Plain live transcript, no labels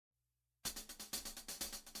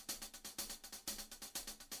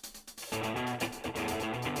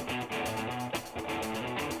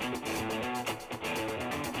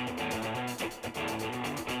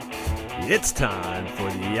It's time for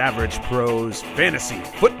the Average Pros Fantasy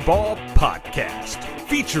Football Podcast,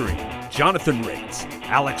 featuring Jonathan Rates,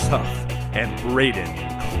 Alex Huff, and Braden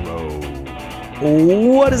Crow.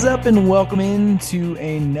 What is up, and welcome into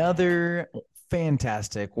another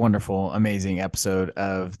fantastic, wonderful, amazing episode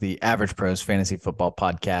of the Average Pros Fantasy Football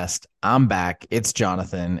Podcast. I'm back. It's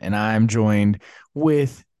Jonathan, and I'm joined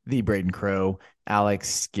with the Braden Crow.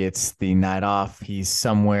 Alex gets the night off. He's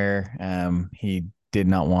somewhere. He did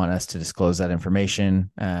not want us to disclose that information.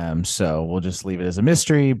 So we'll just leave it as a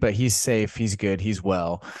mystery, but he's safe. He's good. He's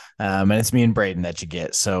well. And it's me and Braden that you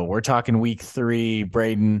get. So we're talking week 3.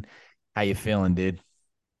 Braden, how you feeling, dude?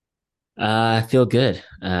 I feel good.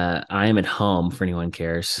 I am at home for anyone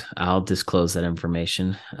cares. I'll disclose that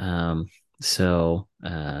information. So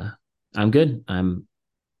I'm good. I'm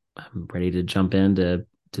ready to jump in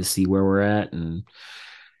to see where we're at. And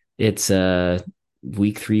it's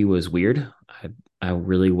week 3 was weird. I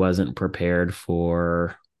really wasn't prepared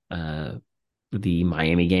for the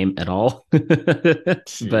Miami game at all.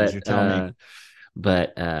 Jeez, you're telling me.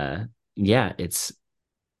 But yeah, it's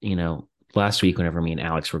last week, whenever me and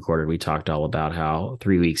Alex recorded, we talked all about how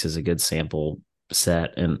 3 weeks is a good sample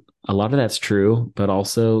set. And a lot of that's true, but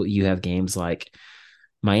also you have games like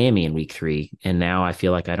Miami in week 3. And now I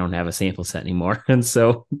feel like I don't have a sample set anymore. And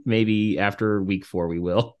so maybe after week 4, we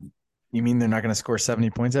will. You mean they're not going to score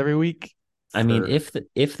 70 points every week? I mean,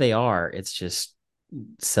 if they are, it's just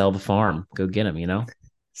sell the farm, go get them,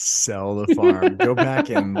 Sell the farm. Go back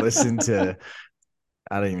and listen to,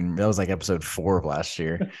 that was like episode 4 of last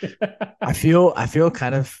year. I feel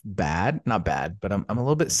kind of bad, not bad, but I'm a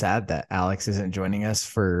little bit sad that Alex isn't joining us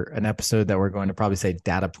for an episode that we're going to probably say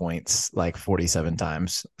data points like 47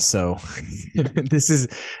 times. So this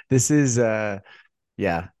is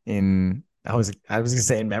yeah, I was gonna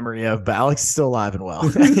say in memory of, but Alex is still alive and well.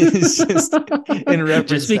 It's just in reference.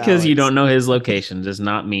 Just because you don't know his location does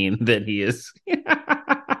not mean that he is.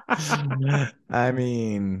 I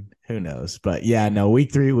mean, who knows? But yeah, no,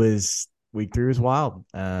 week 3 was wild.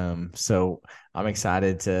 So I'm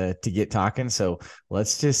excited to get talking. So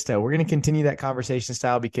let's just we're gonna continue that conversation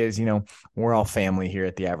style because we're all family here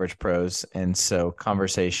at the Average Pros, and so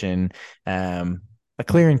conversation, a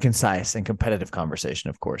clear and concise and competitive conversation,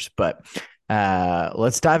 of course. But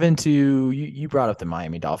let's dive into, you brought up the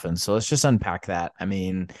Miami Dolphins. So let's just unpack that. I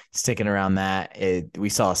mean, sticking around that, we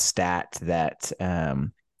saw a stat that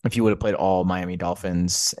if you would have played all Miami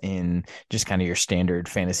Dolphins in just kind of your standard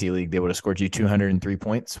fantasy league, they would have scored you 203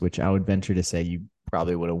 points, which I would venture to say you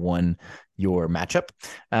probably would have won your matchup.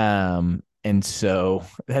 And so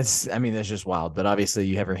that's just wild. But obviously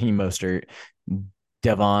you have Raheem Mostert,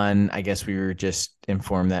 Devon, I guess we were just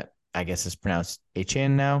informed that I guess it's pronounced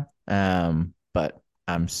A-Chain now. But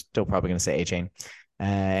I'm still probably going to say A-Chain.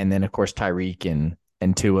 And then, of course, Tyreek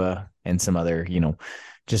and Tua and some other,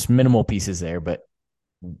 just minimal pieces there. But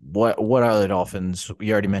what are the Dolphins?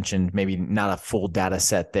 You already mentioned maybe not a full data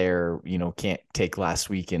set there. Can't take last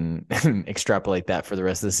week and extrapolate that for the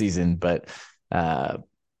rest of the season. But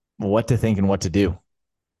what to think and what to do?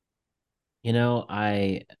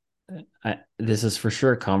 This is for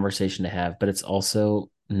sure a conversation to have, but it's also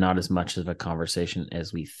not as much of a conversation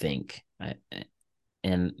as we think.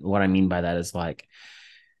 And what I mean by that is, like,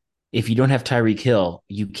 if you don't have Tyreek Hill,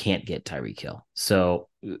 you can't get Tyreek Hill. So,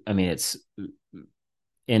 I mean, it's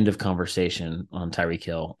end of conversation on Tyreek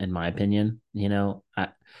Hill, in my opinion.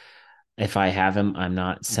 If I have him, I'm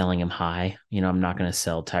not selling him high. I'm not going to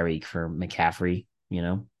sell Tyreek for McCaffrey.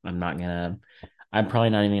 I'm probably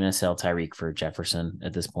not even going to sell Tyreek for Jefferson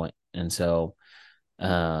at this point. And so,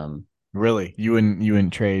 really, you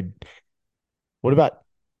wouldn't trade. What about?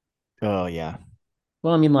 Oh yeah.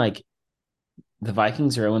 Well, I mean, like, the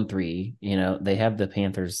Vikings are 0-3. They have the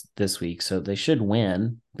Panthers this week, so they should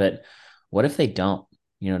win. But what if they don't?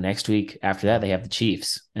 Next week after that, they have the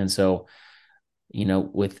Chiefs. And so,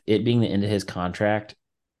 with it being the end of his contract,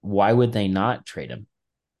 why would they not trade him?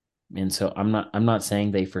 And so I'm not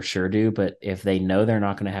saying they for sure do, but if they know they're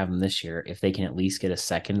not going to have him this year, if they can at least get a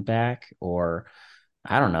second back, or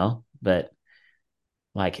I don't know, but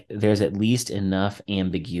like, there's at least enough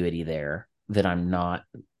ambiguity there that I'm not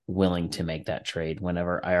willing to make that trade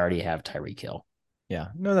whenever I already have Tyreek Hill. Yeah,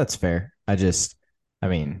 no, that's fair. I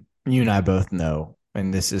mean, you and I both know,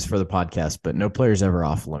 and this is for the podcast, but no player's ever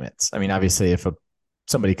off limits. I mean, obviously, if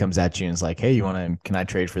somebody comes at you and is like, hey, can I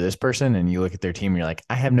trade for this person? And you look at their team and you're like,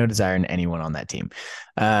 I have no desire in anyone on that team.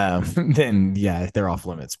 Then yeah, they're off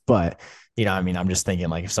limits. But, I'm just thinking,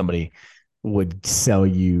 like, if somebody would sell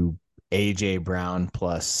you AJ Brown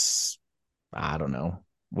plus, I don't know.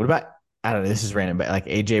 What about, I don't know, this is random, but like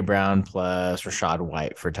AJ Brown plus Rashad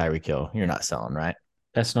White for Tyreek Hill, you're not selling, right?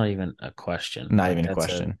 That's not even a question. Not Like even a that's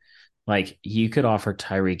question. like you could offer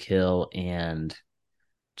Tyreek Hill and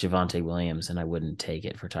Javonte Williams, and I wouldn't take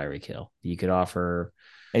it for Tyreek Hill. You could offer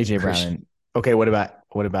AJ Brown Chris and okay, what about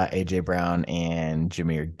AJ Brown and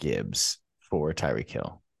Jahmyr Gibbs for Tyreek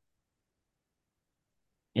Hill?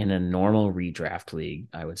 in a normal redraft league.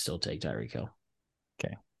 I would still take Tyreek Hill.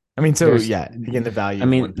 Okay. I mean, so There's, yeah, again, the value I of one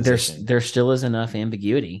mean, position. there still is enough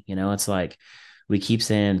ambiguity. It's like we keep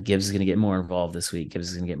saying Gibbs is going to get more involved this week. Gibbs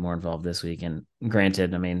is going to get more involved this week. And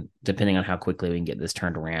granted, I mean, depending on how quickly we can get this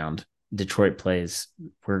turned around, Detroit plays.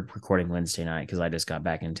 We're recording Wednesday night because I just got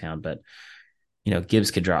back in town, but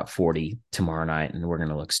Gibbs could drop 40 tomorrow night, and we're going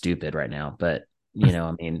to look stupid right now. But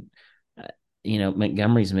I mean,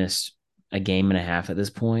 Montgomery's missed a game and a half at this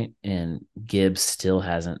point, and Gibbs still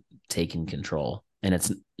hasn't taken control. And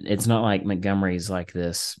it's not like Montgomery's like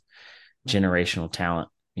this generational talent,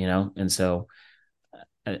 and so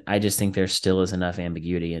I just think there still is enough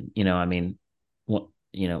ambiguity. And I mean, what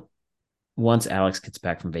once Alex gets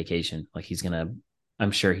back from vacation, like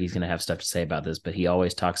I'm sure he's gonna have stuff to say about this, but he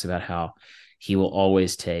always talks about how he will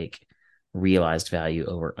always take realized value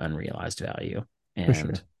over unrealized value. For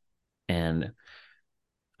sure. And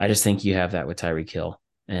I just think you have that with Tyreek Hill.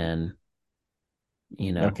 And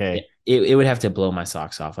Okay. it would have to blow my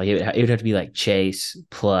socks off. Like it would have to be like Chase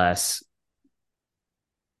plus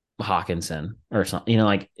Hawkinson or something.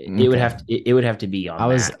 Like Okay. it would have to be on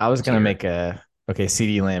that I was gonna tier. make a okay,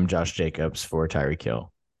 CD Lamb, Josh Jacobs for Tyreek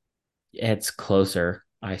Hill. It's closer.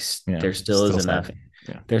 Yeah, There still is still enough. sad.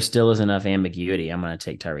 Yeah. There still is enough ambiguity. I'm going to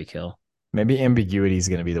take Tyreek Hill. Maybe ambiguity is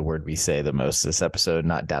going to be the word we say the most this episode,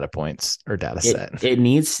 not data points or data set. It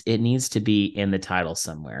needs to be in the title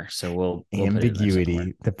somewhere. So we'll put it in there Ambiguity,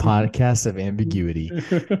 somewhere. the podcast of ambiguity.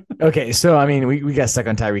 Okay, so I mean, we got stuck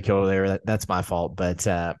on Tyreek Hill there. That's my fault, but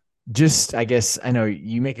just I guess I know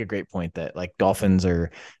you make a great point that like Dolphins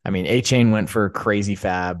are. I mean, A Chain went for crazy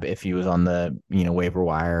fab if he was on the waiver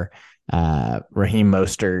wire. Raheem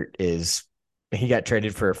Mostert he got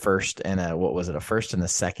traded for a first and what was it, a first and a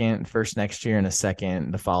second, first next year and a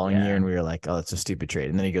second the following year, and we were like, oh, that's a stupid trade,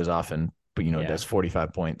 and then he goes off and does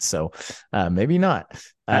 45 points, so maybe not.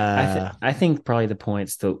 I think probably the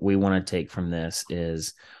points that we want to take from this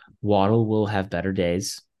is Waddle will have better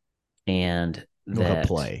days, and He'll that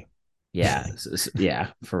play. yeah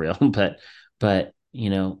yeah for real, but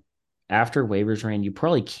after waivers ran, you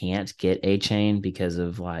probably can't get A Chain because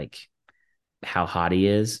of like how hot he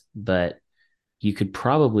is, but you could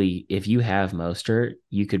probably, if you have Mostert,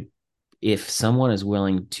 if someone is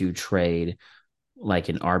willing to trade like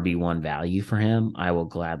an RB1 value for him, I will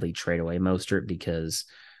gladly trade away Mostert because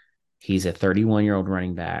he's a 31-year-old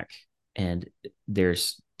running back, and there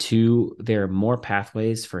are more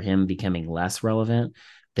pathways for him becoming less relevant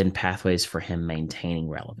than pathways for him maintaining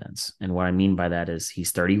relevance. And what I mean by that is he's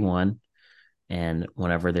 31. And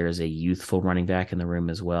whenever there's a youthful running back in the room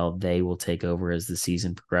as well, they will take over as the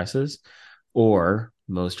season progresses, or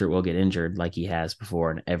Mostert will get injured like he has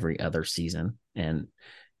before in every other season, and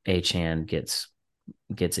Achan gets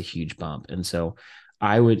a huge bump. And so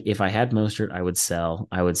if I had Mostert, I would sell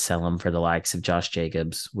him for the likes of Josh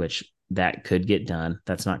Jacobs, which that could get done.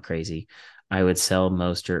 That's not crazy. I would sell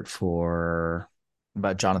Mostert for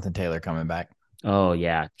About Jonathan Taylor coming back. Oh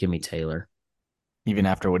yeah, give me Taylor. Even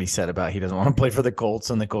after what he said about he doesn't want to play for the Colts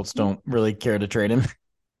and the Colts don't really care to trade him.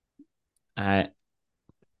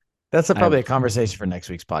 That's probably a conversation for next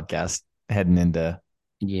week's podcast heading into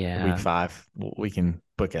week 5. We can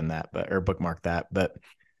bookmark that. But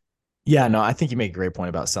yeah, no, I think you make a great point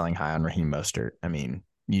about selling high on Raheem Mostert. I mean,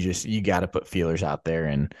 you got to put feelers out there,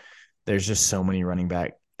 and there's just so many running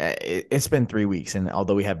back. It's been 3 weeks, and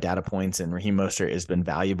although we have data points and Raheem Mostert has been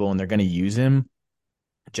valuable and they're going to use him,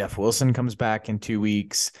 Jeff Wilson comes back in 2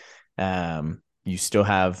 weeks. You still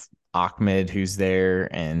have Ahmed who's there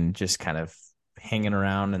and just kind of hanging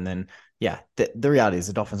around. And then, yeah, the reality is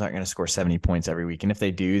the Dolphins aren't going to score 70 points every week. And if they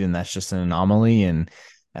do, then that's just an anomaly. And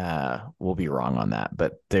we'll be wrong on that.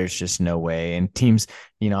 But there's just no way. And teams,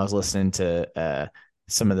 I was listening to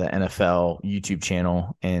some of the NFL YouTube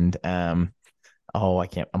channel, and I'm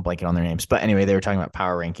blanking on their names. But anyway, they were talking about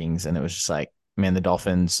power rankings, and it was just like, man, the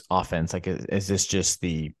Dolphins offense, like, is this just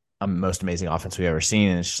the most amazing offense we've ever seen?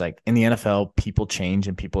 And it's just like in the NFL, people change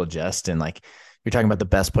and people adjust. And like, you're talking about the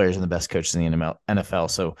best players and the best coaches in the NFL.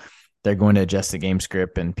 So they're going to adjust the game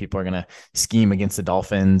script, and people are going to scheme against the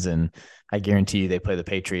Dolphins. And I guarantee you they play the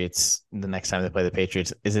Patriots the next time they play the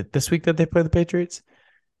Patriots. Is it this week that they play the Patriots?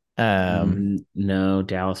 No,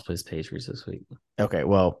 Dallas plays Patriots this week. Okay.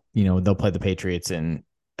 Well, they'll play the Patriots and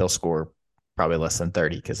they'll score probably less than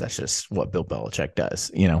 30 because that's just what Bill Belichick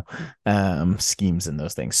does, schemes and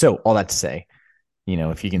those things. So all that to say,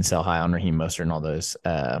 if you can sell high on Raheem Mostert and all those.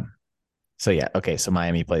 So yeah, okay. So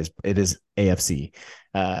Miami plays. It is AFC,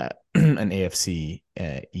 an AFC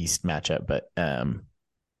East matchup, but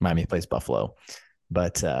Miami plays Buffalo.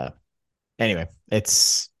 But anyway, I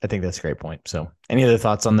think that's a great point. So, any other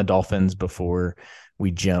thoughts on the Dolphins before we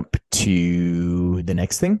jump to the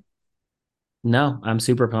next thing? No, I'm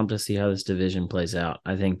super pumped to see how this division plays out.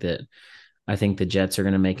 I think the Jets are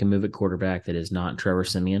going to make a move at quarterback that is not Trevor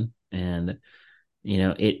Siemian, and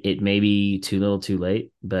it may be too little, too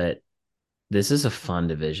late, but this is a fun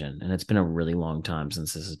division, and it's been a really long time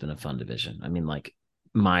since this has been a fun division. I mean, like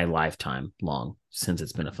my lifetime long since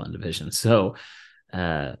it's been a fun division. So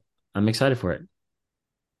I'm excited for it.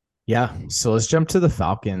 Yeah. So let's jump to the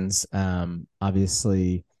Falcons.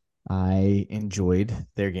 Obviously, I enjoyed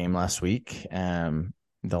their game last week.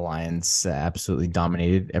 The Lions absolutely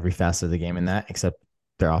dominated every facet of the game in that, except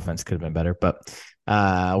their offense could have been better. But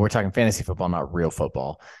we're talking fantasy football, not real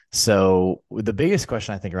football. So the biggest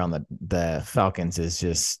question I think around the Falcons is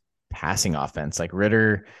just passing offense. Like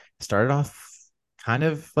Ritter started off kind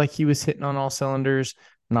of like he was hitting on all cylinders,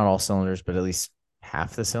 not all cylinders, but at least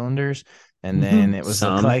half the cylinders. And then it was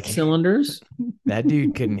Some like cylinders. that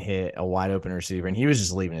dude couldn't hit a wide open receiver, and he was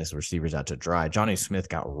just leaving his receivers out to dry. Johnny Smith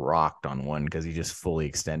got rocked on one because he just fully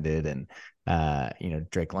extended, and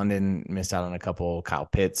Drake London missed out on a couple. Kyle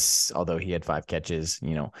Pitts, although he had 5 catches,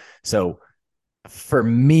 So for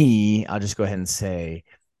me, I'll just go ahead and say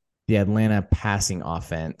the Atlanta passing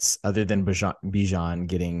offense, other than Bijan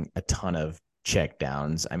getting a ton of check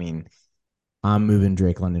downs. I mean, I'm moving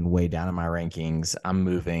Drake London way down in my rankings. I'm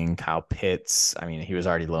moving Kyle Pitts. I mean, he was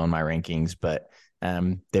already low in my rankings, but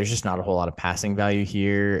there's just not a whole lot of passing value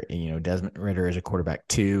here. Desmond Ritter is a quarterback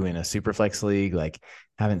 2 in a super flex league. Like,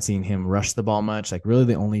 haven't seen him rush the ball much. Like, really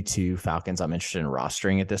the only 2 Falcons I'm interested in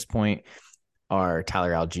rostering at this point are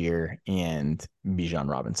Tyler Algier and Bijan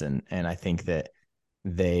Robinson. And I think that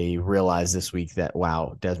they realize this week that,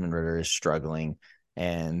 wow, Desmond Ritter is struggling,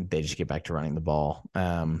 and they just get back to running the ball.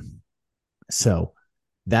 So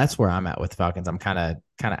that's where I'm at with the Falcons. I'm kind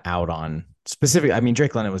of out on specific. I mean,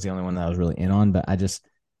 Drake London was the only one that I was really in on, but I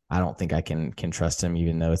don't think I can trust him,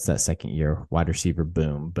 even though it's that second year wide receiver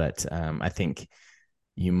boom. But I think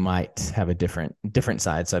you might have a different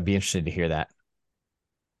side. So I'd be interested to hear that.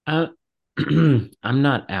 I'm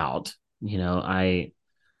not out. I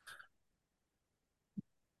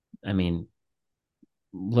mean,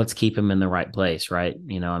 let's keep him in the right place, right?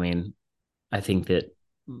 I mean, I think that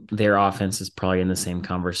their offense is probably in the same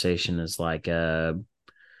conversation as like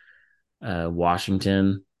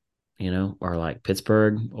Washington, or like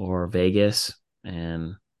Pittsburgh or Vegas.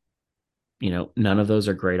 And, none of those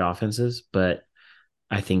are great offenses, but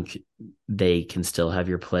I think they can still have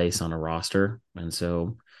your place on a roster. And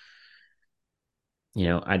so,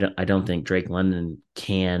 I don't think Drake London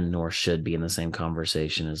can nor should be in the same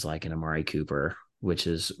conversation as like an Amari Cooper, which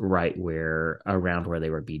is right around where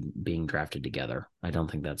they were being drafted together. I don't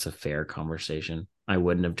think that's a fair conversation. I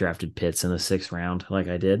wouldn't have drafted Pitts in the 6th round like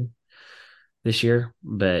I did this year,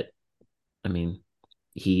 but I mean,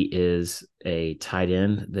 he is a tight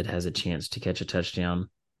end that has a chance to catch a touchdown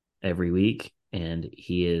every week, and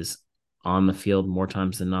he is on the field more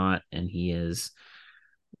times than not, and he is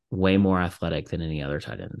way more athletic than any other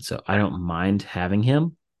tight end. So I don't mind having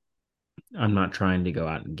him. I'm not trying to go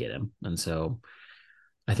out and get him. And so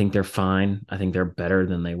I think they're fine. I think they're better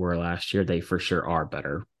than they were last year. They for sure are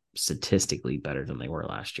better, statistically better than they were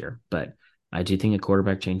last year. But I do think a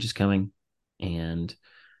quarterback change is coming, and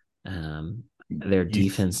their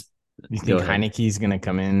defense. You think Heineke's going to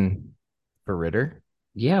come in for Ritter?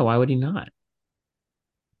 Yeah, why would he not?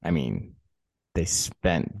 I mean, they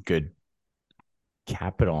spent good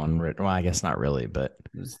capital on Ritter. Well, I guess not really, but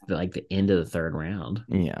it was like the end of the 3rd round.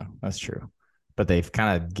 Yeah, that's true. But they've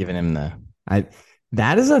kind of given him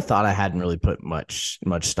that is a thought I hadn't really put much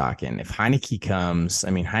stock in. If Heineke comes,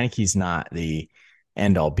 I mean, Heineke's not the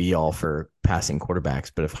end all be all for passing quarterbacks,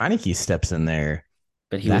 but if Heineke steps in there,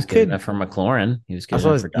 but he was good enough for McLaurin. He was good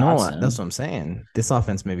enough for Dotson. No, that's what I'm saying. This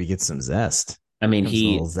offense maybe gets some zest. I mean, a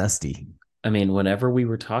little zesty. I mean, whenever we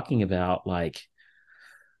were talking about like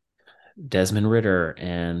Desmond Ritter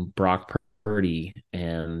and Brock Purdy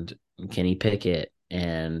and Kenny Pickett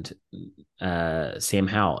and Sam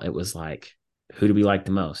Howell, it was like, who do we like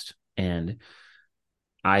the most? And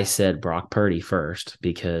I said Brock Purdy first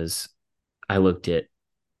because I looked at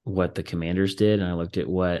what the Commanders did and I looked at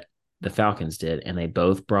what the Falcons did, and they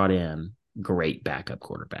both brought in great backup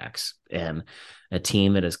quarterbacks, and a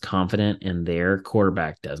team that is confident in their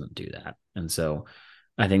quarterback doesn't do that. And so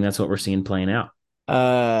I think that's what we're seeing playing out.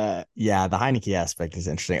 Yeah, the Heineke aspect is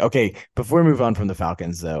interesting. Okay, before we move on from the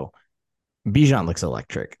Falcons, though, Bijan looks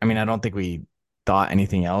electric. I mean, I don't think we thought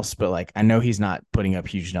anything else, but like I know he's not putting up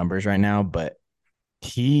huge numbers right now, but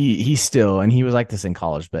he's still, and he was like this in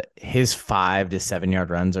college, but his 5 to 7 yard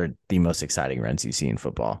runs are the most exciting runs you see in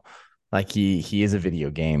football. Like he is a video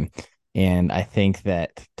game. And I think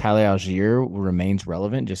that Tyler Algier remains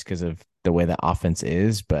relevant just because of the way that offense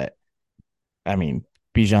is. But I mean,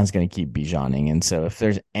 Bijan's going to keep Bijaning. And so if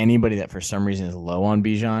there's anybody that for some reason is low on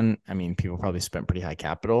Bijan, I mean, people probably spent pretty high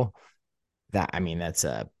capital. I mean, that's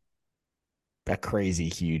a crazy,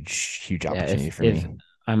 huge Yeah, opportunity for if me.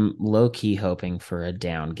 I'm low key hoping for a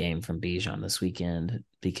down game from Bijan this weekend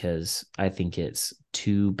because I think it's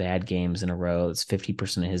 2 bad games in a row. It's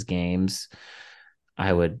 50% of his games.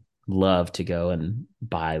 I would love to go and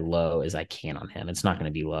buy low as I can on him. It's not going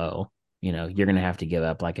to be low. You're going to have to give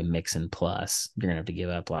up like a Mixon plus. You're going to have to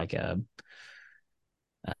give up like a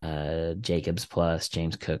Jacobs plus,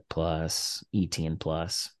 James Cook plus, Etienne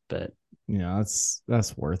plus. But That's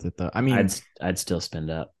worth it though. I I'd mean, I'd still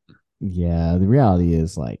spend up. yeah, the reality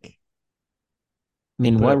is like I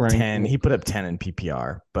mean, what running? He put up 10 in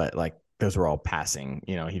PPR, but like those were all passing.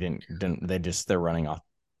 He didn't their running off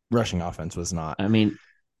rushing offense was I mean,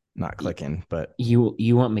 not clicking, but you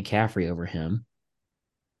want McCaffrey over him.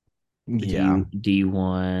 Do yeah. you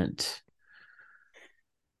want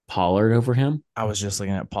Pollard over him? I was just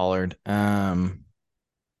looking at Pollard. I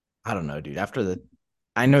don't know, dude.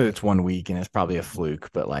 I know it's 1 week and it's probably a fluke,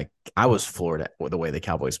 but like I was floored at the way the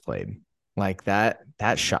Cowboys played. Like that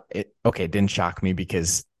shot. It didn't shock me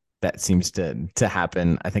because that seems to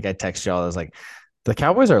happen. I think I texted y'all. I was like, the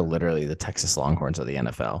Cowboys are literally the Texas Longhorns of the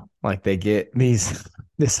NFL. Like they get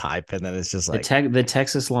this hype, and then it's just like The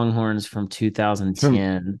Texas Longhorns from from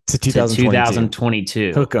 2010 to to 2022.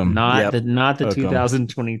 2022, Hook 'em. not Yep. the Hook 'em.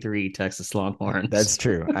 2023 Texas Longhorns. That's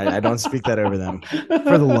true. I don't speak that over them.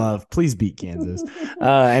 For the love, please beat Kansas.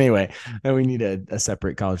 Anyway, and we need a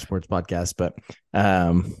separate college sports podcast. But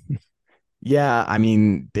yeah, I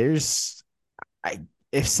mean, if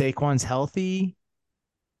Saquon's healthy,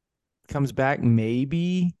 comes back,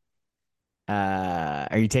 maybe.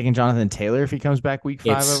 Are you taking Jonathan Taylor if he comes back week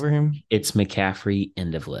 5 It's over him it's McCaffrey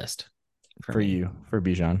end of list for me. you for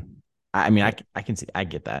Bijan? I mean, Yeah. I can see, I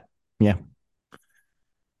get that. Yeah.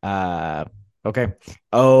 Uh, okay.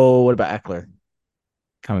 Oh, what about Eckler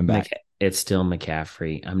coming back? It's still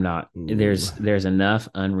McCaffrey. I'm not. Ooh. There's enough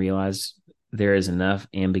unrealized. There is enough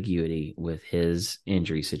ambiguity with his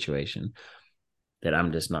injury situation that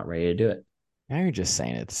I'm just not ready to do it. Now you're just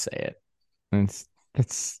saying it to say it.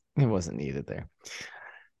 It wasn't needed there.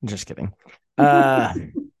 Just kidding. Uh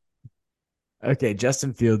okay,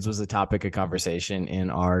 Justin Fields was a topic of conversation in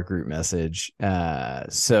our group message.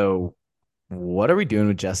 So what are we doing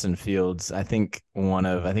with Justin Fields? I think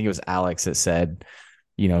it was Alex that said,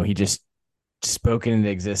 he just spoken into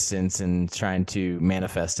existence and trying to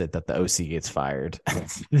manifest it that the OC gets fired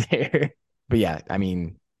there. But yeah, I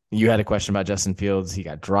mean, you had a question about Justin Fields. He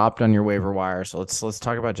got dropped on your waiver wire. So let's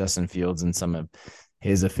talk about Justin Fields and some of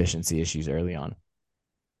his efficiency issues early on.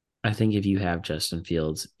 I think if you have Justin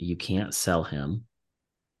Fields, you can't sell him.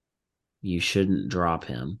 You shouldn't drop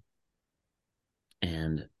him.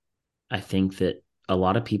 And I think that a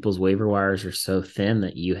lot of people's waiver wires are so thin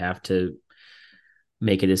that you have to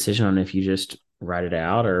make a decision on if you just write it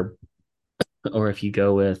out or if you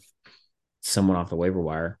go with someone off the waiver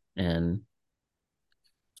wire. And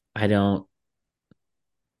I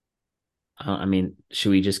mean, should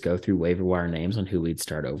we just go through waiver wire names on who we'd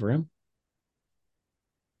start over him?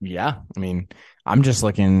 Yeah. I mean, I'm just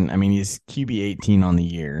looking. I mean, he's QB 18 on the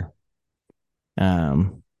year,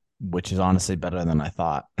 which is honestly better than I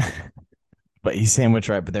thought. But he's sandwiched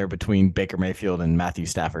right there between Baker Mayfield and Matthew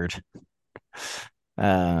Stafford.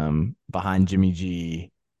 Behind Jimmy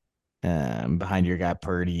G, behind your guy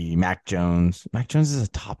Purdy, Mac Jones. Mac Jones is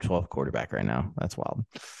a top 12 quarterback right now. That's wild.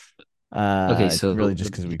 Okay, so really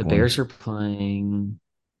just because the Bears are playing.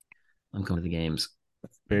 I'm going to the games.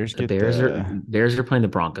 Bears The Bears are playing the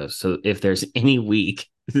Broncos. So if there's any week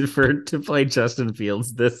to play Justin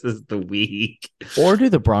Fields, this is the week. Or do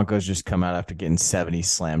the Broncos just come out after getting 70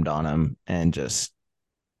 slammed on them and just?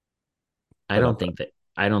 I don't think they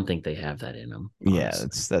have that in them. Honestly. Yeah,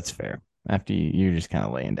 that's fair. After you're just kind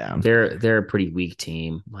of laying down. They're a pretty weak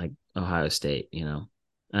team, like Ohio State,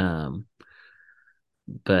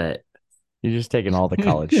 but you're just taking all the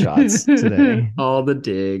college shots today. All the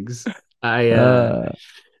digs. No,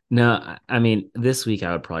 I mean, this week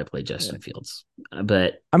I would probably play Justin Fields,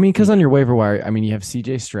 but I mean, because on your waiver wire, I mean, you have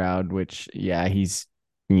CJ Stroud, which he's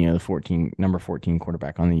the number 14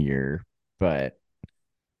 quarterback on the year, but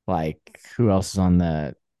like who else is on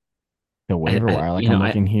that? The waiver wire, like you know, I'm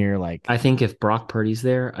looking here, like I think if Brock Purdy's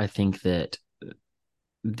there, I think that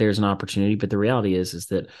there's an opportunity. But the reality is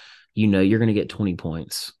that you're going to get 20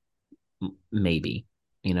 points, maybe.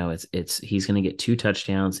 It's he's going to get 2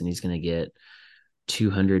 touchdowns and he's going to get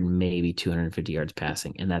 200, maybe 250 yards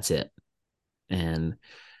passing, and that's it. And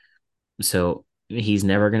so he's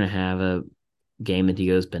never going to have a game that he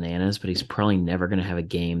goes bananas, but he's probably never going to have a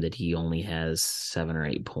game that he only has 7 or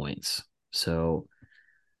 8 points. So,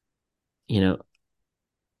 you know,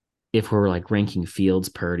 if we're like ranking Fields,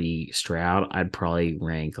 Purdy, Stroud, I'd probably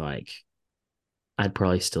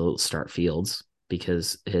still start Fields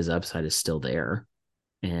because his upside is still there.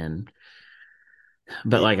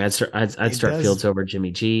 But like I'd it start does. Fields over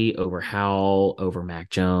Jimmy G, over Howell, over Mac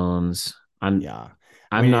Jones. I'm Yeah.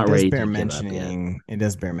 I I'm mean, not ready to give up yet. it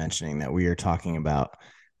does bear mentioning that we are talking about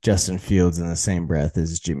Justin Fields in the same breath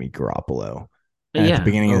as Jimmy Garoppolo. But And at the yeah,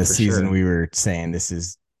 beginning of oh the for season, sure. we were saying this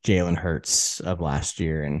is Jalen Hurts of last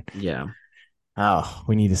year. And Yeah. oh,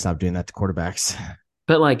 we need to stop doing that to quarterbacks.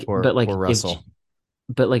 But like Poor, but like poor Russell.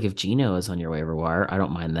 if Gino is on your waiver wire, I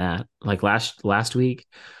don't mind that. Like last week,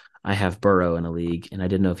 I have Burrow in a league and I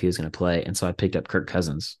didn't know if he was going to play. And so I picked up Kirk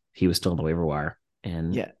Cousins. He was still on the waiver wire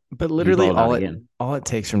and Yeah. But he literally balled out again. all it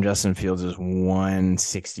takes from Justin Fields is one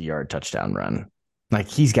 60-yard touchdown run. Like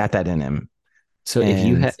he's got that in him. So And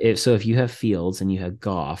if you have Fields and you have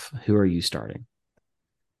Goff, who are you starting?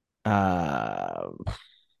 uh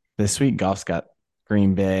this week, Goff's got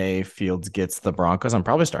Green Bay. Fields gets the Broncos. I'm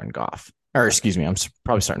probably starting Goff. Or excuse me,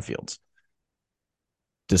 probably starting Fields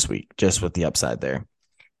this week, just with the upside there.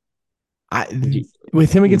 I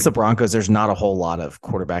with him against the Broncos, there's not a whole lot of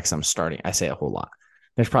quarterbacks I'm starting. I say a whole lot.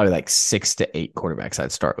 There's probably like 6 to 8 quarterbacks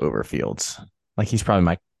I'd start over Fields. Like he's probably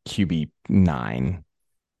my QB 9.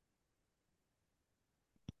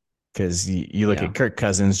 Because you look Yeah. at Kirk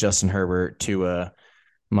Cousins, Justin Herbert, Tua,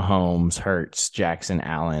 Mahomes, Hurts, Jackson,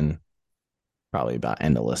 Allen. Probably about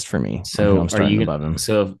end of list for me on who I'm starting above him.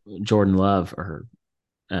 So Jordan Love or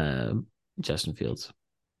uh, Justin Fields?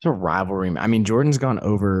 It's a rivalry. I mean, Jordan's gone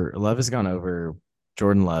over. Love has gone over.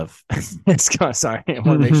 Jordan Love. It's gone. Sorry, I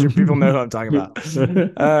want to make sure people know who I'm talking about.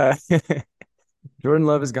 Jordan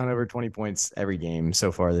Love has gone over 20 points every game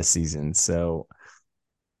so far this season. So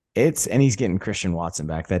and he's getting Christian Watson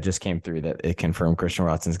back. That just came through that it confirmed Christian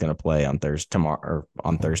Watson's going to play on Thursday tomorrow or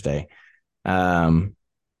on Thursday.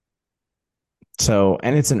 So,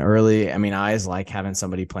 and it's an early, I mean, I always like having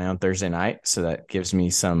somebody play on Thursday night. So that gives me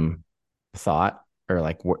some thought or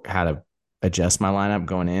like how to adjust my lineup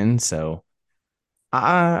going in. So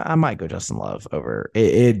I might go Justin Love over.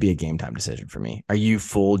 It'd be a game time decision for me. Are you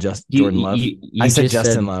full Jordan Love? I You said just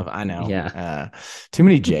Justin said, Love. I know. yeah. Too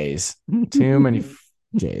many J's. Too many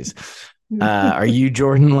J's. Are you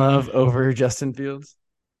Jordan Love over Justin Fields?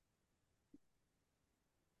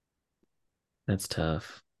 That's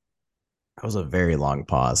tough. That was a very long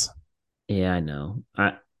pause. Yeah, I know.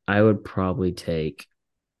 I'd probably take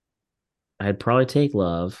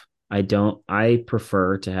Love. I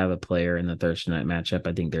prefer to have a player in the Thursday night matchup.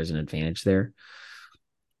 I think there's an advantage there.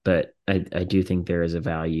 But I do think there is a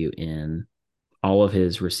value in all of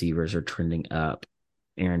his receivers are trending up.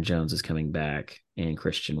 Aaron Jones is coming back and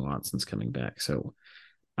Christian Watson's coming back. So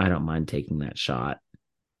I don't mind taking that shot.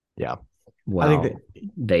 Yeah. While I think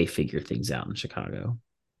they figure things out in Chicago.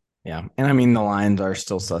 Yeah. And I mean, the Lions are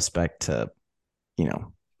still suspect to,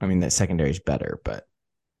 I mean, that secondary is better, but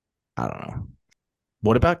I don't know.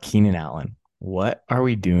 What about Keenan Allen? What are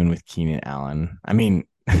we doing with Keenan Allen? I mean,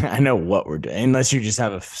 I know what we're doing, unless you just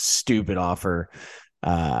have a stupid offer.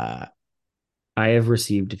 I have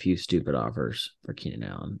received a few stupid offers for Keenan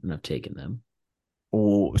Allen, and I've taken them.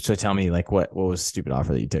 So tell me, like, what was the stupid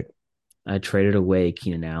offer that you took? I traded away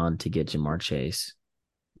Keenan Allen to get Jamar Chase.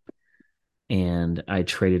 And I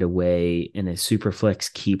traded away in a super flex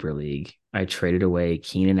keeper league. I traded away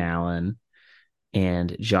Keenan Allen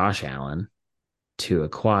and Josh Allen to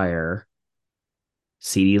acquire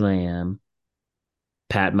CeeDee Lamb,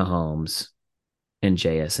 Pat Mahomes, and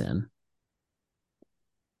JSN.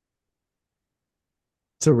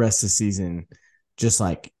 So rest of the season, just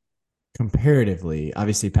like comparatively,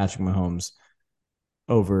 obviously Patrick Mahomes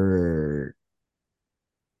over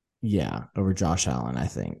Josh Allen, I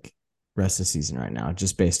think. Rest of the season right now,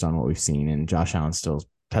 just based on what we've seen. And Josh Allen still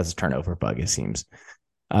has a turnover bug, it seems.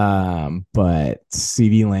 But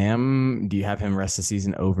CeeDee Lamb, do you have him rest of the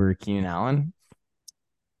season over Keenan Allen?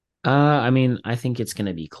 I mean, I think it's going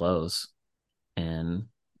to be close. And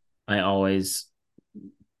I always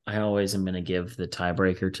am going to give the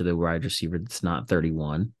tiebreaker to the wide receiver that's not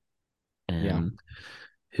 31 and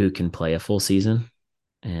who can play a full season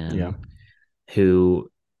and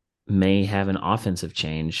who may have an offensive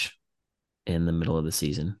change in the middle of the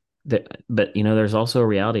season. But there's also a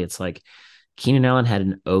reality. It's like Keenan Allen had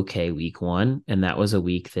an okay week 1, and that was a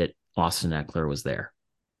week that Austin Eckler was there.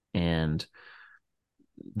 And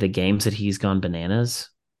the games that he's gone bananas,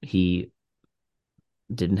 he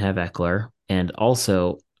didn't have Eckler. And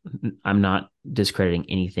also, I'm not discrediting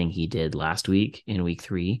anything he did last week in week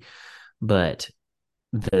 3, but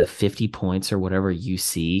the 50 points or whatever you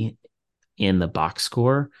see in the box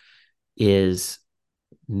score is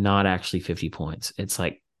not actually 50 points. It's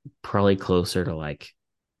like probably closer to like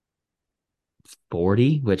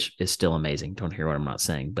 40, which is still amazing. Don't hear what I'm not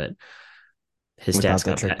saying, but his Without stats the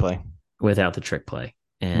got trick play. without the trick play.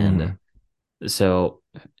 And so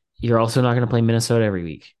you're also not going to play Minnesota every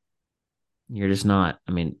week. You're just not.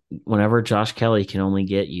 I mean, whenever Josh Kelly can only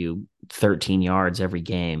get you 13 yards every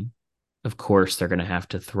game, of course they're going to have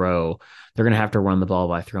to throw. They're going to have to run the ball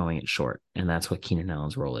by throwing it short, and that's what Keenan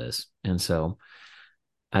Allen's role is. And so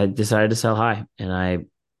I decided to sell high, and I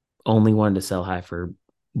only wanted to sell high for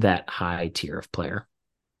that high tier of player.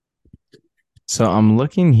 So I'm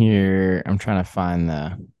looking here. I'm trying to find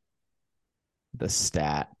the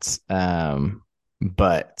stats.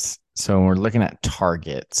 But so when we're looking at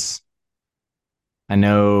targets, I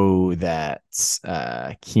know that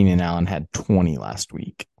Keenan Allen had 20 last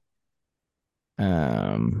week.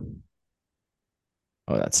 That's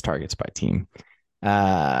targets by team.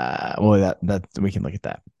 Well, that we can look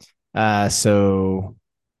at that. So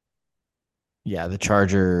yeah, the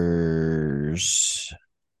Chargers,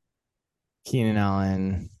 Keenan Allen. Oh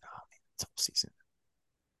man, it's whole season.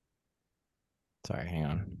 Sorry, hang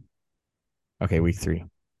on. Okay, week 3.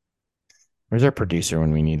 Where's our producer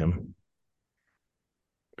when we need him?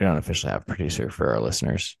 We don't officially have a producer for our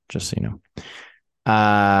listeners, just so you know.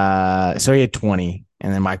 So he had 20,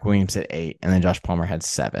 and then Mike Williams had 8, and then Josh Palmer had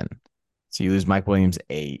 7. So you lose Mike Williams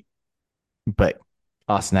 8, but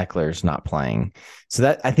Austin Eckler's not playing. So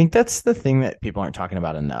that I think that's the thing that people aren't talking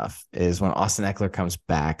about enough is when Austin Eckler comes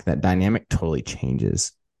back, that dynamic totally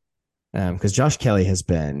changes. Because Josh Kelly has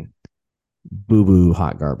been boo-boo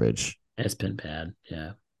hot garbage. It's been bad.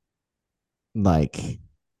 Yeah.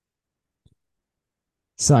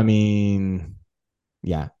 So I mean,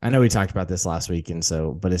 yeah, I know we talked about this last week,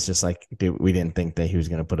 but it's just like, dude, we didn't think that he was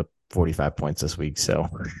going to put up 45 points this week. So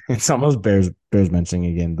it's almost bears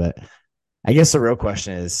mentioning again. But I guess the real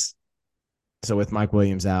question is, so with Mike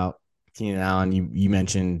Williams out, Keenan Allen, you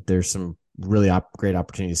mentioned there's some really great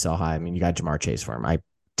opportunity to sell high. I mean, you got Jamar Chase for him. I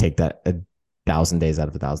take that 1,000 days out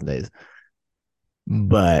of 1,000 days.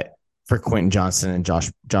 But for Quentin Johnston and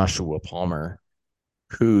Joshua Palmer,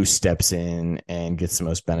 who steps in and gets the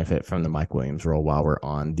most benefit from the Mike Williams role while we're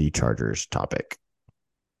on the Chargers topic?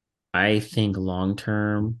 I think long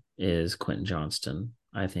term is Quentin Johnston.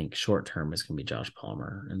 I think short term is going to be Josh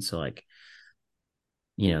Palmer. And so,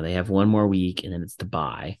 they have one more week and then it's the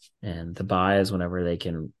bye. And the bye is whenever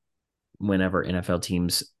NFL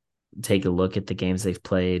teams take a look at the games they've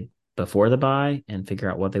played before the bye and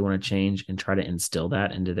figure out what they want to change and try to instill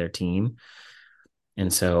that into their team.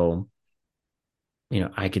 And so,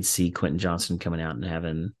 I could see Quentin Johnston coming out and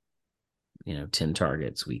having, 10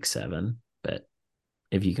 targets week 7. But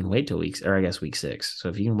if you can wait till week 6. So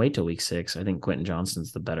if you can wait till week 6, I think Quentin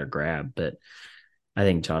Johnston's the better grab. But I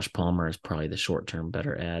think Josh Palmer is probably the short-term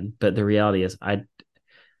better add. But the reality is I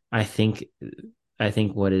think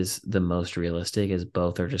what is the most realistic is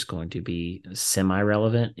both are just going to be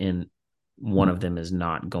semi-relevant and one of them is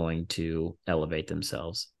not going to elevate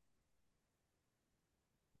themselves.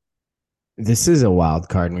 This is a wild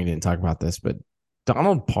card, and we didn't talk about this, but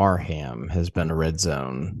Donald Parham has been a red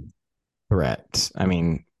zone threat. I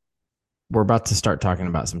mean, we're about to start talking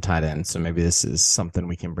about some tight ends, so maybe this is something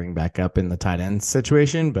we can bring back up in the tight end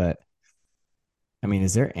situation. But I mean,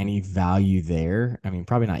 is there any value there? I mean,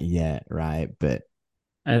 probably not yet, right? But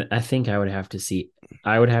I think I would have to see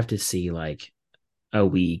like a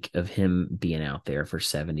week of him being out there for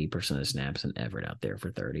 70% of snaps and Everett out there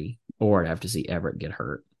for 30, or I'd have to see Everett get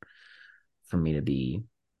hurt for me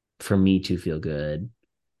to feel good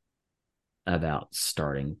about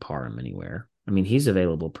starting Parham anywhere. I mean, he's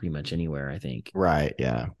available pretty much anywhere, I think. Right.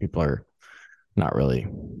 Yeah. People are not really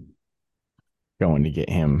going to get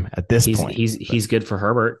him at this point. He's good for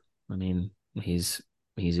Herbert. I mean, he's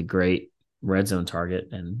a great red zone target.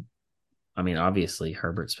 And I mean, obviously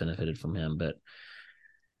Herbert's benefited from him, but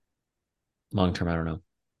long term, I don't know.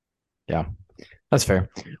 Yeah. That's fair.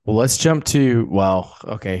 Well, let's jump to,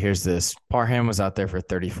 okay, here's this. Parham was out there for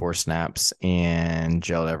 34 snaps and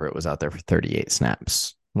Gerald Everett was out there for 38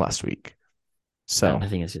 snaps last week. So I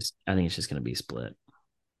think it's just going to be split.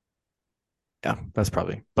 Yeah, that's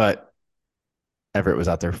probably. But Everett was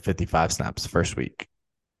out there for 55 snaps the first week.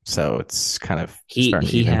 So it's kind of He starting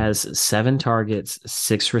to he even. has 7 targets,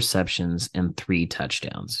 6 receptions, and 3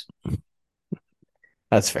 touchdowns.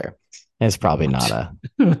 That's fair. It's probably not a.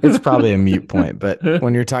 It's probably a mute point, but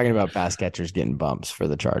when you're talking about pass catchers getting bumps for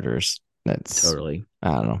the Chargers, that's Totally.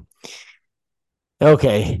 I don't know.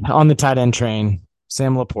 Okay, on the tight end train,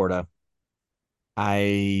 Sam Laporta.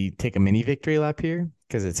 I take a mini victory lap here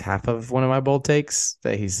because it's half of one of my bold takes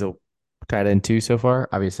that he's the tight end two so far.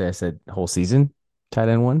 Obviously, I said whole season tight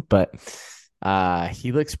end one, but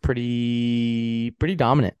he looks pretty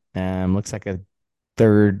dominant. Looks like a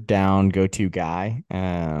third down go to guy.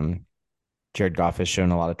 Jared Goff has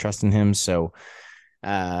shown a lot of trust in him. So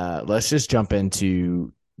let's just jump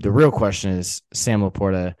into the real question is Sam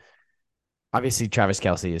Laporta. Obviously, Travis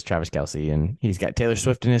Kelce is Travis Kelce, and he's got Taylor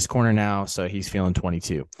Swift in his corner now, so he's feeling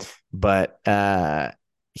 22. But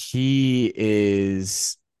he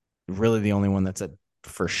is really the only one that's a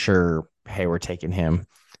for sure. Hey, we're taking him.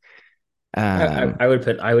 I would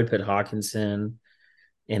put Hawkinson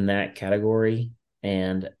in that category,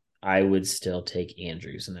 and I would still take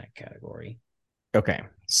Andrews in that category. Okay,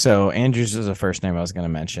 so Andrews is the first name I was going to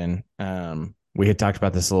mention. We had talked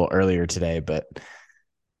about this a little earlier today, but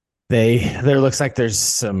there looks like there's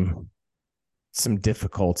some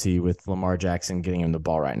difficulty with Lamar Jackson getting him the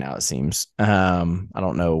ball right now. It seems. I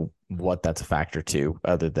don't know what that's a factor to,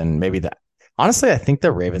 other than maybe that. Honestly, I think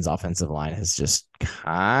the Ravens' offensive line has just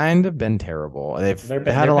kind of been terrible. They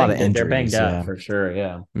had a lot of They're banged injuries, up yeah, for sure.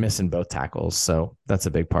 Yeah, missing both tackles, so that's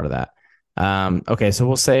a big part of that. Okay, so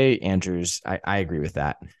we'll say Andrews. I agree with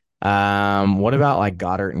that. What about like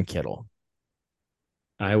Goddard and Kittle?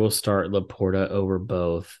 I will start Laporta over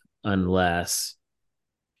both unless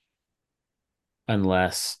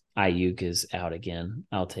Ayuk is out again.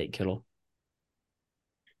 I'll take Kittle.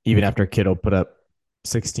 Even after Kittle put up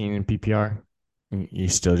 16 in PPR, you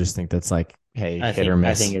still just think that's like, hey, I hit or think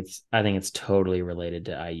I think miss. it's I think it's totally related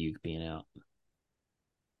to Ayuk being out.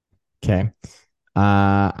 Okay.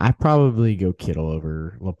 I probably go Kittle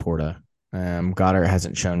over Laporta. Goddard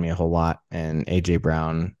hasn't shown me a whole lot, and AJ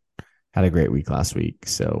Brown had a great week last week,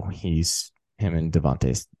 so him and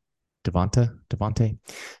Devonte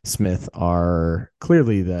Smith are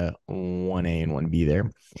clearly the 1A and 1B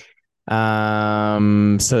there.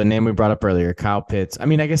 So the name we brought up earlier, Kyle Pitts. I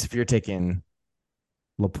mean, I guess if you're taking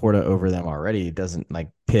Laporta over them already, it doesn't like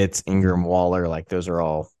Pitts, Ingram, Waller, like those are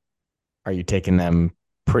all. Are you taking them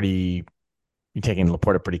pretty? You taking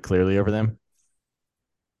Laporta pretty clearly over them?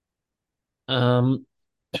 Um,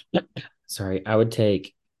 sorry, I would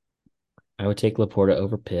take Laporta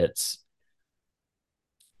over Pitts.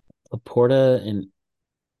 Laporta and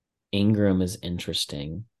Ingram is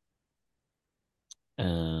interesting.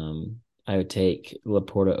 I would take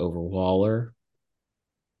Laporta over Waller,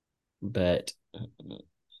 but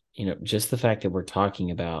just the fact that we're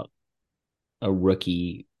talking about a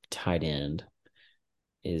rookie tight end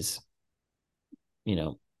is,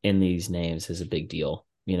 in these names is a big deal.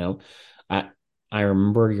 I I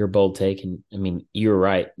remember your bold take, and I mean you were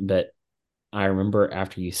right, but I remember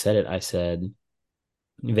after you said it, I said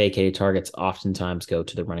vacated targets oftentimes go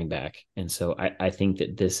to the running back, and so I think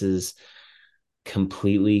that this is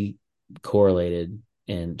completely correlated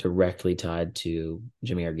and directly tied to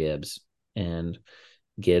Jahmyr Gibbs. And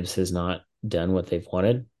Gibbs has not done what they've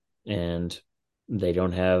wanted, and they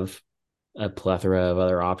don't have a plethora of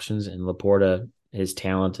other options. And Laporta, his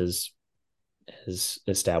talent has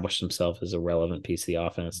established himself as a relevant piece of the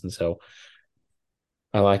offense, and so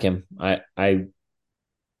I like him. I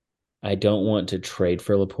don't want to trade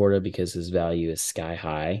for Laporta because his value is sky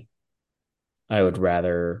high. I would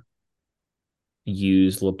rather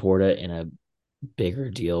use Laporta in a bigger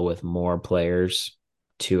deal with more players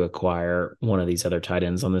to acquire one of these other tight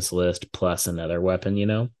ends on this list plus another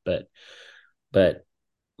weapon. But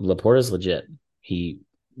Laporta's legit. He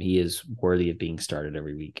is worthy of being started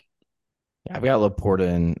every week. Yeah, I've got Laporta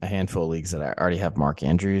in a handful of leagues that I already have Mark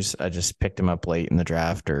Andrews. I just picked him up late in the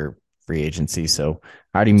draft or free agency, so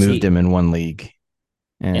I already moved See, him in one league.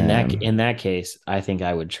 in that case, I think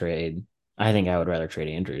I would trade. I think I would rather trade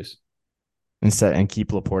Andrews. Instead and keep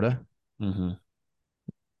Laporta. Mm-hmm.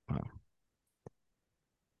 Wow.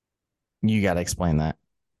 You got to explain that.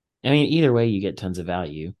 I mean, either way, you get tons of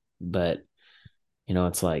value, but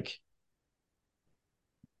it's like,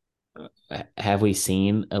 have we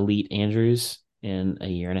seen elite Andrews in a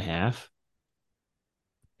year and a half?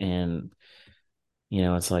 And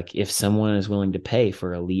it's like if someone is willing to pay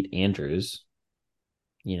for elite Andrews,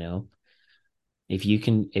 you know, if you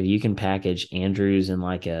can package Andrews in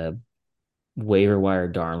like a waiver wire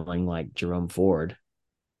darling like Jerome Ford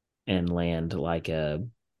and land like a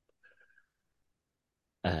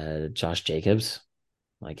Josh Jacobs,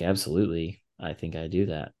 Like, absolutely, I think I do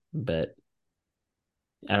that. But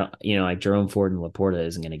I don't, like Jerome Ford and Laporta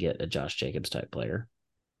isn't going to get a Josh Jacobs type player.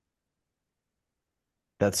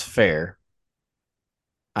 That's fair.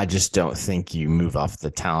 I just don't think you move off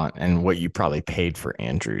the talent and what you probably paid for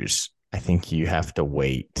Andrews. I think you have to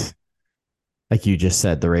wait. Like you just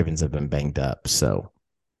said, the Ravens have been banged up. So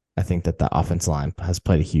I think that the offense line has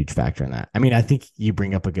played a huge factor in that. I mean, I think you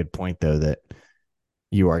bring up a good point, though, that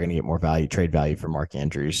you are going to get more value, trade value for Mark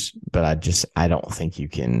Andrews. But I don't think you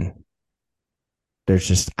can. There's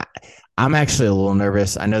just, I'm actually a little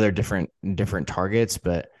nervous. I know they're different targets,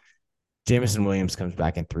 but Jameson Williams comes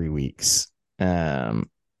back in 3 weeks. And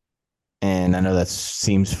I know that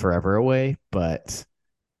seems forever away, but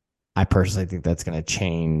I personally think that's going to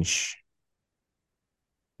change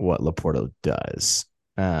what Laporta does.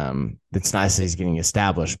 It's nice that he's getting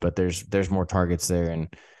established, but there's more targets there.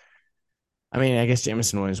 And I mean, I guess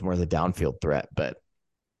Jameson Williams is more the downfield threat, but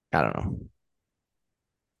I don't know.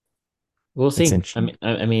 We'll It's see. interesting.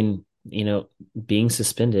 I mean, being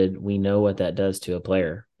suspended, we know what that does to a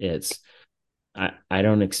player. I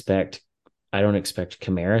don't expect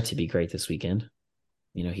Kamara to be great this weekend.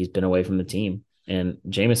 He's been away from the team, and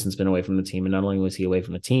Jameson's been away from the team. And not only was he away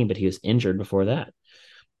from the team, but he was injured before that.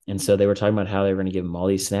 And so they were talking about how they were going to give him all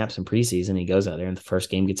these snaps in preseason. He goes out there and the first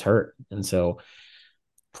game gets hurt. And so,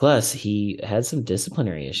 plus he had some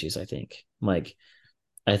disciplinary issues, I think. Like,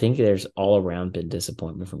 I think there's all around been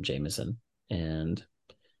disappointment from Jameson. And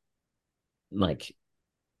like,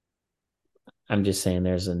 I'm just saying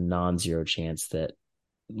there's a non-zero chance that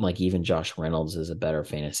like even Josh Reynolds is a better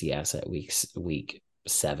fantasy asset week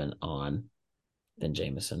 7 on than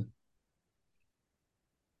Jameson.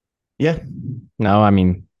 Yeah. No, I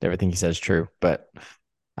mean, everything he says is true, but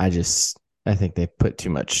I think they put too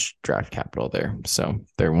much draft capital there. So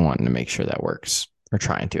they're wanting to make sure that works, or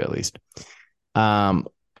trying to at least. Um,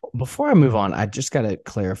 Before I move on, I just got to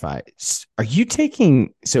clarify. Are you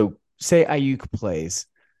taking, so say Ayuk plays,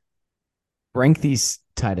 rank these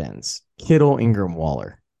tight ends: Kittle, Ingram,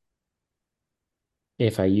 Waller,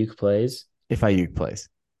 If Ayuk plays, if Ayuk plays.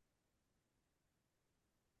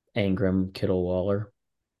 Ingram, Kittle, Waller.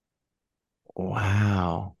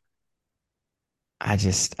 Wow. I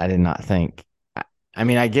did not think. I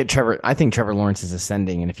mean, I get Trevor. I think Trevor Lawrence is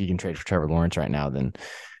ascending, and if you can trade for Trevor Lawrence right now, then I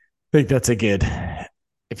think that's a good.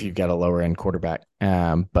 If you've got a lower end quarterback,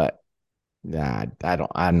 but nah, I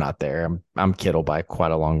don't. I'm not there. I'm Kittle by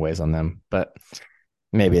quite a long ways on them, but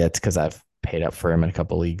maybe that's because I've paid up for him in a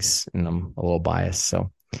couple leagues, and I'm a little biased.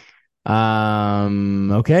 So,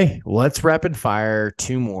 okay, let's rapid fire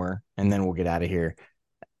two more, and then we'll get out of here.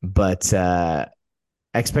 But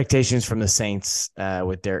expectations from the Saints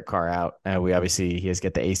with Derek Carr out. We obviously he has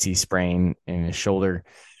got the AC sprain in his shoulder.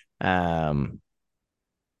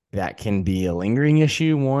 That can be a lingering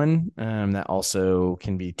issue. One that also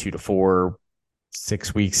can be 2 to 4,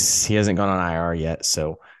 6 weeks. He hasn't gone on IR yet,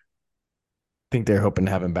 so I think they're hoping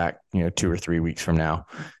to have him back, 2 or 3 weeks from now,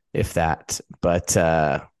 if that. But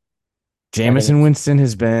Jameson Winston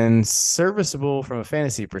has been serviceable from a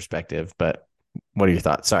fantasy perspective. But what are your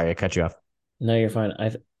thoughts? Sorry, I cut you off. No, you're fine.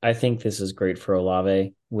 I think this is great for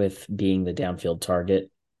Olave with being the downfield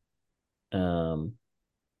target.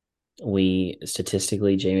 We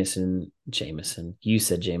statistically Jameson. You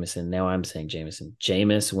said Jameson. Now I'm saying Jameson.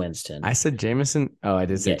 Jameis Winston. I said Jameson. Oh, I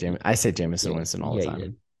did say Yeah, Jameson. I say Jameson yeah, Winston all yeah, the you time.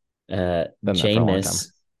 did. Done that for a long time.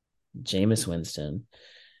 Jameis Winston,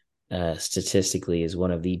 statistically is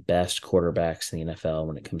one of the best quarterbacks in the NFL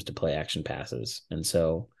when it comes to play action passes, and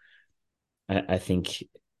so I think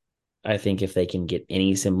if they can get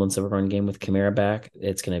any semblance of a run game with Kamara back,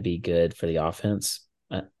 it's going to be good for the offense.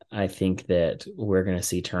 I think that we're going to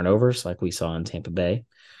see turnovers like we saw in Tampa Bay.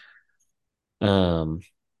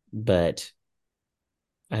 But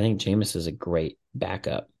I think Jameis is a great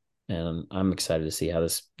backup, and I'm excited to see how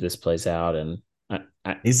this plays out. And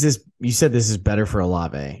You said this is better for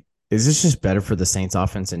Olave. Is this just better for the Saints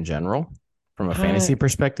offense in general from a fantasy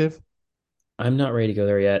perspective? I'm not ready to go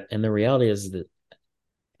there yet. And the reality is that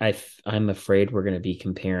I'm afraid we're going to be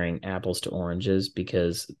comparing apples to oranges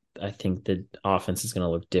because I think the offense is going to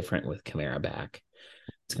look different with Kamara back.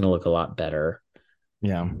 It's going to look a lot better.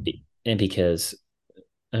 Yeah. And because,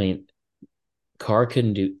 I mean, Carr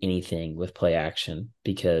couldn't do anything with play action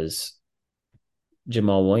because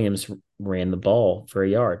Jamal Williams ran the ball for a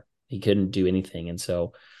yard. He couldn't do anything. And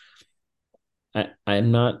so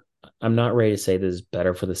I'm not ready to say this is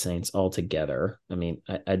better for the Saints altogether. I mean,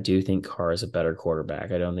 I do think Carr is a better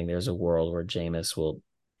quarterback. I don't think there's a world where Jameis will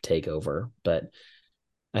take over, but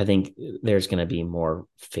I think there's going to be more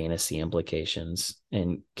fantasy implications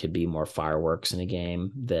and could be more fireworks in a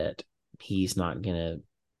game that he's not going to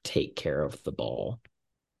take care of the ball.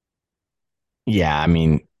 Yeah, I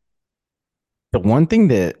mean, the one thing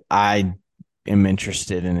that I am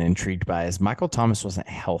interested and intrigued by is Michael Thomas wasn't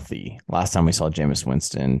healthy last time we saw Jameis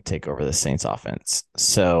Winston take over the Saints offense.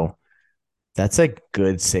 So that's a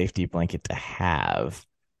good safety blanket to have.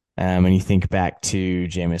 When you think back to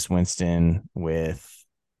Jameis Winston with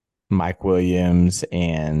Mike Williams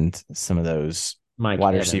and some of those Mike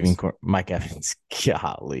wide Evans. receiving Mike Evans,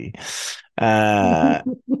 golly. Uh,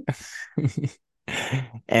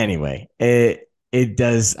 anyway, it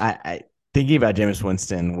does. I thinking about Jameis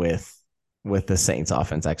Winston with the Saints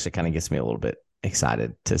offense actually kind of gets me a little bit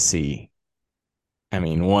excited to see. I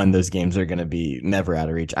mean, one, those games are going to be never out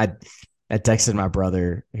of reach. I texted my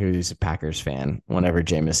brother, who's a Packers fan, whenever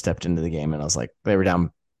Jameis stepped into the game, and I was like, they were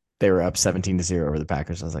up 17-0 over the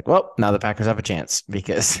Packers. I was like, well, now the Packers have a chance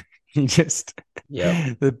because he just,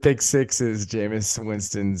 the pick six is Jameis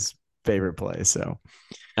Winston's favorite play. So,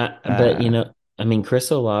 but I mean, Chris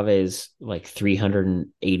Olave's like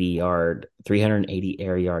 380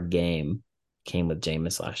 air yard game came with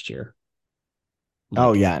Jameis last year.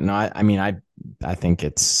 Oh yeah, no, I mean, I think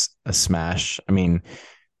it's a smash. I mean,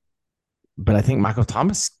 but I think Michael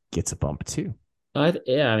Thomas gets a bump too. I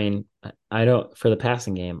mean, I don't for the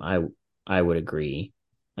passing game. I would agree.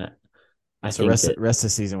 I so think rest of the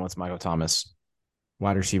season, what's Michael Thomas?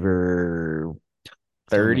 Wide receiver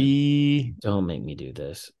 30. Don't make me do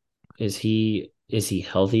this. Is he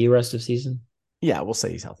healthy rest of season? Yeah, we'll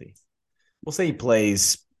say he's healthy. We'll say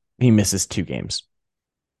he misses 2 games.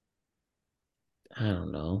 I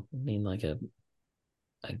don't know. I mean, like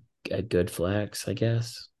a good flex, I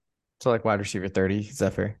guess. So like wide receiver 30, is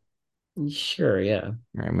that fair? Sure, yeah.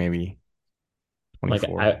 Or maybe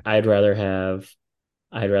 24. Like I'd rather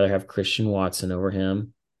have Christian Watson over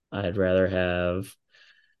him. I'd rather have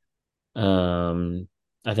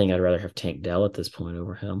I think I'd rather have Tank Dell at this point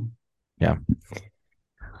over him. Yeah.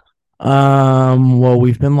 Well,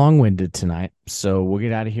 we've been long-winded tonight, so we'll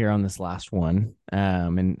get out of here on this last one.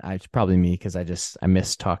 And it's probably me because I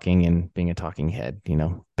miss talking and being a talking head,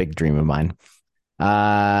 big dream of mine.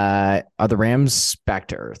 Are the Rams back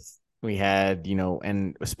to earth? We had,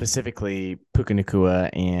 and specifically Puka Nacua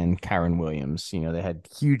and Kyron Williams. They had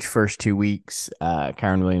huge first 2 weeks.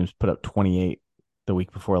 Kyron Williams put up 28 the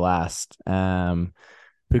week before last.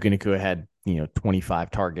 Puka Nacua had, 25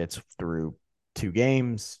 targets through 2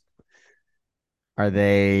 games. Are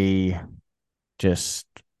they just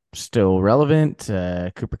still relevant?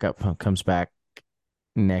 Cooper Kupp comes back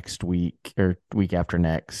next week or week after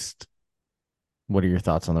next. What are your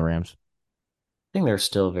thoughts on the Rams? I think they're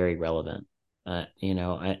still very relevant. I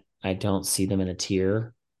don't see them in a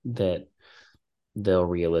tier that they'll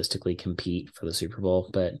realistically compete for the Super Bowl,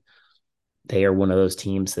 but they are one of those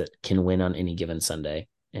teams that can win on any given Sunday.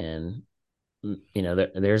 And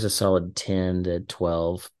there's a solid 10 to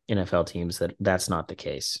 12 NFL teams that's not the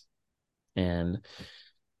case. And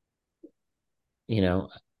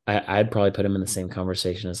I'd probably put them in the same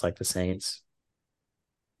conversation as like the Saints.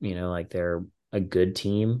 Like they're a good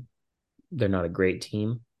team. They're not a great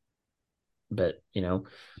team, but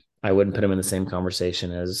I wouldn't put them in the same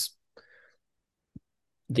conversation as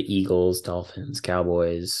the Eagles, Dolphins,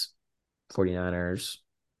 Cowboys, 49ers.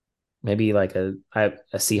 Maybe like a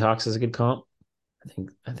Seahawks is a good comp.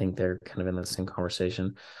 I think they're kind of in the same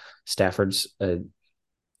conversation. Stafford's a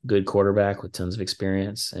good quarterback with tons of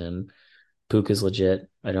experience, and Puka's legit.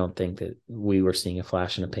 I don't think that we were seeing a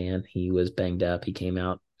flash in a pan. He was banged up. He came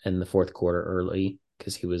out in the fourth quarter early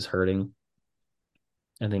because he was hurting.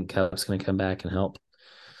 I think Kupp's going to come back and help.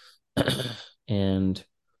 And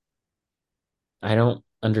I don't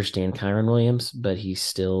understand Kyron Williams, but he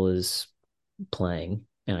still is playing,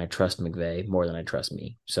 and I trust McVay more than I trust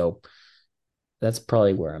me. So that's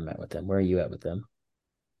probably where I'm at with them. Where are you at with them?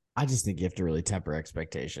 I just think you have to really temper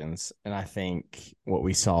expectations. And I think what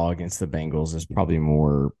we saw against the Bengals is probably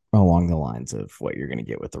more along the lines of what you're going to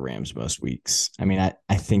get with the Rams most weeks. I mean,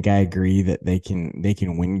 I think I agree that they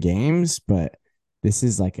can win games, but this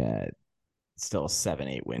is like still a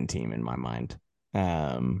 7-8 win team in my mind.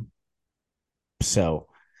 So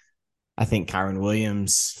I think Kyron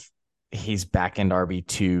Williams, he's back end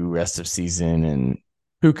RB2 rest of season, and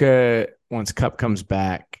Puka, once Kupp comes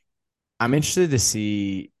back, I'm interested to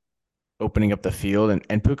see opening up the field,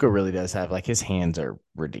 and Puka really does have, like, his hands are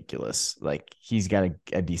ridiculous. Like, he's got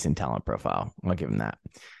a decent talent profile. I'll give him that.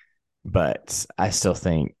 But I still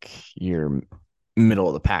think you're middle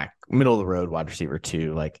of the pack, middle of the road wide receiver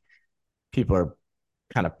 2. Like, people are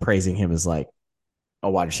kind of praising him as like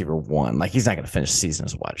a wide receiver 1. Like, he's not going to finish the season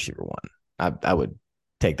as a wide receiver 1. I would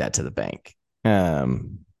take that to the bank.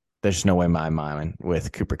 There's no way in my mind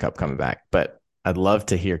with Cooper Kupp coming back, but I'd love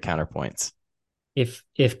to hear counterpoints. If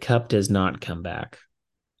Cup does not come back,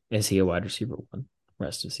 is he a wide receiver one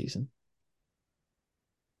rest of the season?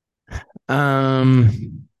 I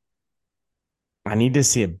need to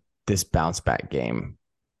see this bounce back game,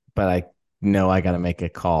 but I know I got to make a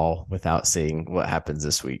call without seeing what happens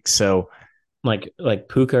this week. So, like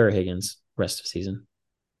Puka or Higgins rest of season.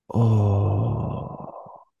 oh,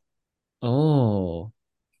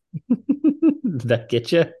 Did that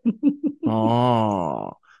get you?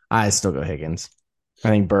 oh, I still go Higgins. I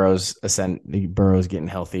think Burrow's getting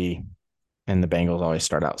healthy, and the Bengals always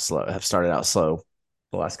have started out slow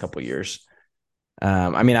the last couple of years.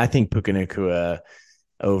 I mean, I think Puka Nacua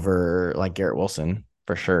over like Garrett Wilson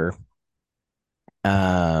for sure.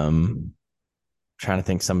 Trying to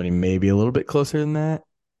think somebody maybe a little bit closer than that.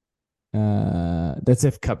 That's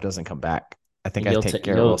if Cup doesn't come back. I think I take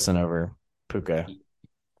Garrett Wilson over Puka.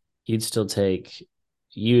 You would still take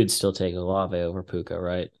Olave over Puka,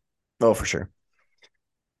 right? Oh, for sure.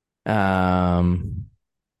 Yeah,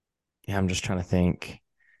 I'm just trying to think.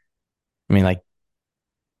 I mean, like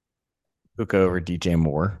Puka over DJ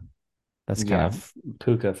Moore. That's kind of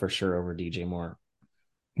Puka for sure over DJ Moore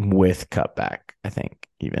with cutback, I think,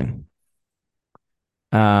 even.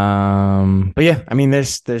 But yeah, I mean,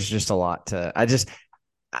 there's just a lot to.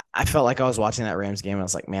 I felt like I was watching that Rams game. And I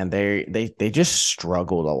was like, man, they just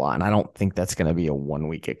struggled a lot, and I don't think that's going to be a 1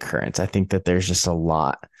 week occurrence. I think that there's just a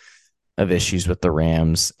lot of issues with the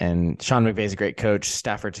Rams. And Sean McVay's a great coach.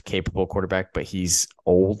 Stafford's a capable quarterback, but he's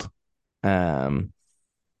old. And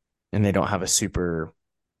they don't have a super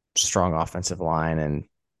strong offensive line and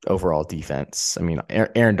overall defense. I mean,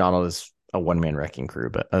 Aaron Donald is a one-man wrecking crew,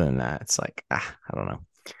 but other than that, it's like, I don't know.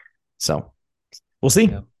 So we'll see.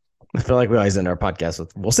 Yeah. I feel like we always end our podcast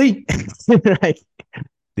with we'll see. Like,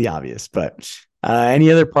 the obvious. But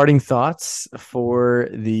any other parting thoughts for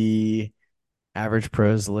the Average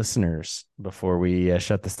Pros listeners before we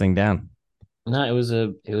shut this thing down? No, it was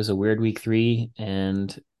a weird week 3,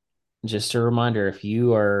 and just a reminder, if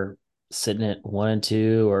you are sitting at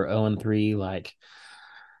 1-2 or 0-3, like,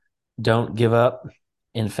 don't give up.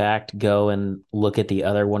 In fact, go and look at the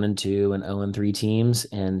other 1-2 and 0-3 teams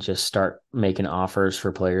and just start making offers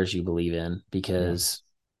for players you believe in, because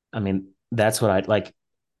I mean, that's what I like.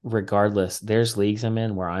 Regardless, there's leagues I'm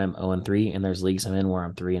in where I am 0-3, and there's leagues I'm in where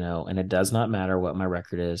I'm 3-0, and it does not matter what my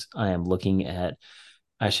record is. I am looking at,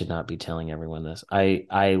 I should not be telling everyone this.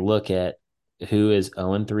 I look at who is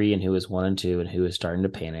 0-3 and who is 1-2 and who is starting to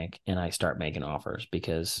panic, and I start making offers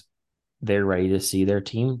because they're ready to see their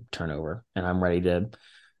team turn over, and I'm ready to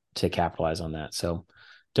capitalize on that. So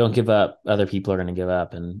don't give up. Other people are going to give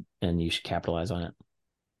up, and you should capitalize on it.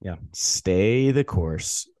 Yeah. Stay the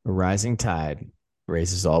course. A rising tide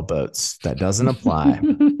raises all boats. That doesn't apply,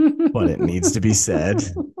 but it needs to be said.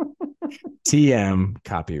 TM,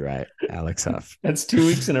 copyright Alex Huff. That's 2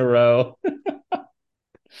 weeks in a row.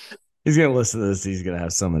 He's going to listen to this. He's going to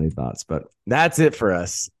have so many thoughts, but that's it for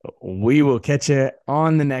us. We will catch you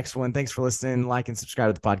on the next one. Thanks for listening. Like and subscribe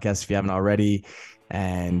to the podcast if you haven't already.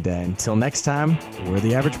 And until next time, we're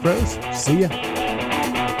the Average Pros. See ya.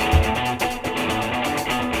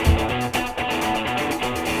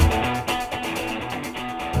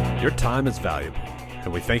 Your time is valuable,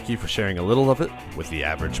 and we thank you for sharing a little of it with the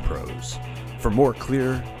Average Pros. For more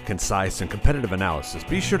clear, concise, and competitive analysis,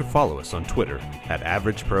 be sure to follow us on Twitter at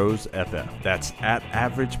AverageProsFF. That's at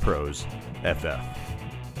AverageProsFF.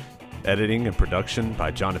 Editing and production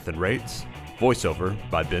by Jonathan Rates. Voiceover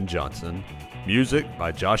by Ben Johnson. Music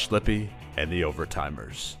by Josh Lippy and the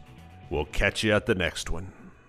Overtimers. We'll catch you at the next one.